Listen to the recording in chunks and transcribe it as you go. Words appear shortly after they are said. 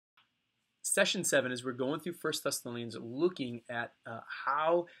Session 7 is we're going through First Thessalonians, looking at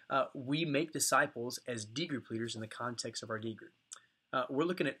how we make disciples as D group leaders in the context of our D group. We're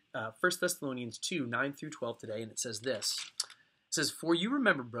looking at 1 Thessalonians 2, 9 through 12 today, and it says this. It says, "For you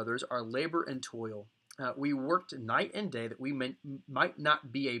remember, brothers, our labor and toil. We worked night and day that we might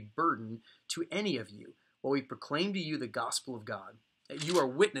not be a burden to any of you, while we proclaim to you the gospel of God. You are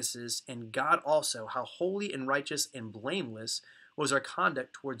witnesses, and God also, how holy and righteous and blameless was our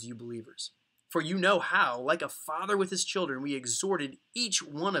conduct towards you believers. For you know how, like a father with his children, we exhorted each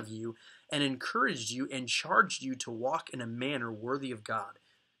one of you and encouraged you and charged you to walk in a manner worthy of God,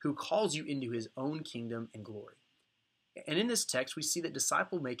 who calls you into his own kingdom and glory." And in this text, we see that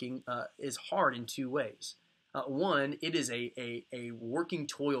disciple making is hard in two ways. One, it is a working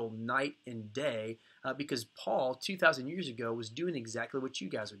toil night and day because Paul, 2,000 years ago, was doing exactly what you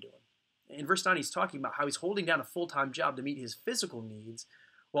guys are doing. In verse 9, he's talking about how he's holding down a full-time job to meet his physical needs,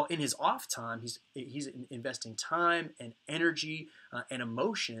 while in his off time, he's investing time and energy and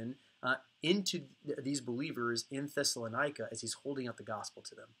emotion into these believers in Thessalonica as he's holding out the gospel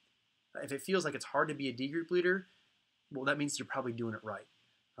to them. If it feels like it's hard to be a D group leader, well, that means you're probably doing it right.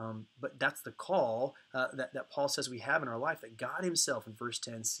 But that's the call that Paul says we have in our life, that God himself in verse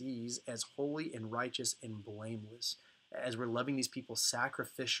 10 sees as holy and righteous and blameless, as we're loving these people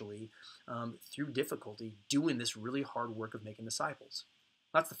sacrificially through difficulty, doing this really hard work of making disciples.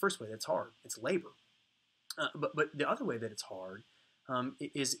 That's the first way that's hard. It's labor. But the other way that it's hard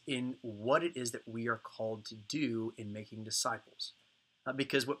is in what it is that we are called to do in making disciples.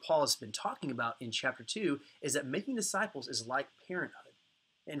 Because what Paul has been talking about in chapter 2 is that making disciples is like parenthood.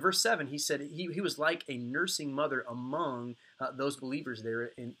 In verse 7, he said he was like a nursing mother among those believers there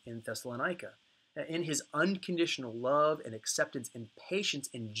in Thessalonica. In his unconditional love and acceptance and patience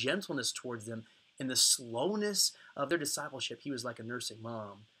and gentleness towards them, in the slowness of their discipleship, he was like a nursing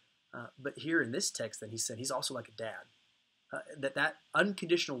mom. But here in this text, then, he said he's also like a dad. That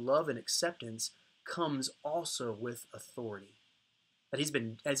unconditional love and acceptance comes also with authority. That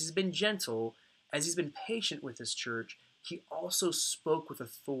as he's been gentle, as he's been patient with his church, he also spoke with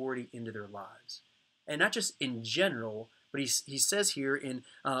authority into their lives. And not just in general, but he says here in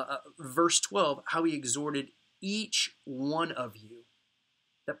verse 12 how he exhorted each one of you.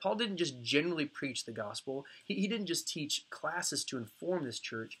 That Paul didn't just generally preach the gospel. He didn't just teach classes to inform this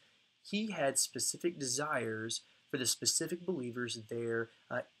church. He had specific desires for the specific believers there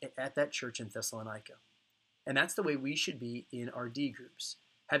at that church in Thessalonica. And that's the way we should be in our D groups,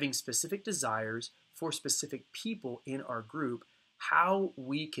 having specific desires for specific people in our group, how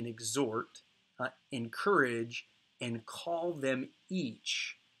we can exhort, encourage, and call them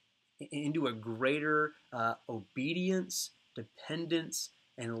each into a greater obedience, dependence,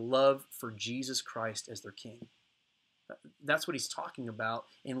 and love for Jesus Christ as their King. That's what he's talking about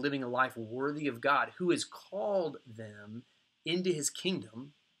in living a life worthy of God, who has called them into his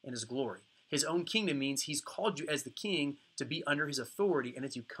kingdom and his glory. His own kingdom means he's called you as the king to be under his authority, and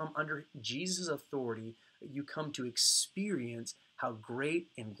as you come under Jesus' authority, you come to experience how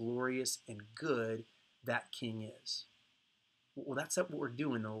great and glorious and good that king is. Well, that's what we're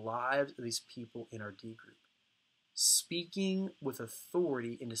doing in the lives of these people in our D group. Speaking with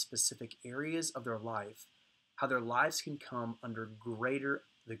authority into specific areas of their life, how their lives can come under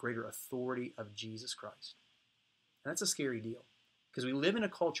the greater authority of Jesus Christ. And that's a scary deal, because we live in a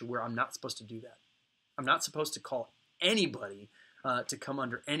culture where I'm not supposed to do that. I'm not supposed to call anybody to come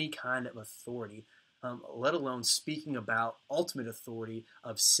under any kind of authority, let alone speaking about ultimate authority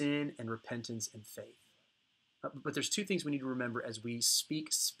of sin and repentance and faith. But there's two things we need to remember as we speak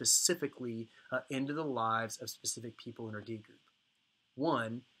specifically into the lives of specific people in our D group.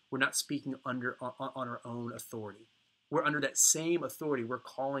 One, we're not speaking on our own authority. We're under that same authority we're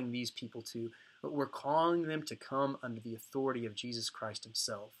calling these people to, but we're calling them to come under the authority of Jesus Christ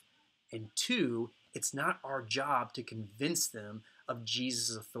himself. And two, it's not our job to convince them of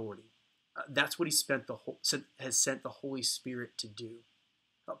Jesus' authority. That's what has sent the Holy Spirit to do.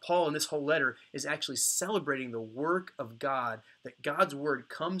 Paul in this whole letter is actually celebrating the work of God, that God's word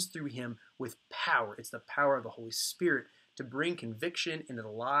comes through him with power. It's the power of the Holy Spirit to bring conviction into the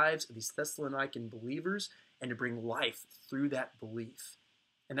lives of these Thessalonican believers and to bring life through that belief.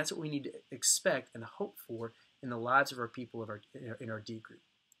 And that's what we need to expect and hope for in the lives of our people in our D group,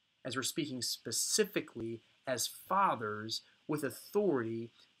 as we're speaking specifically as fathers with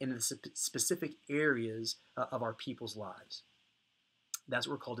authority in the specific areas of our people's lives. That's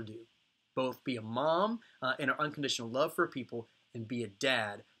what we're called to do. Both be a mom in our unconditional love for people, and be a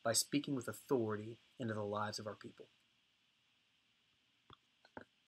dad by speaking with authority into the lives of our people.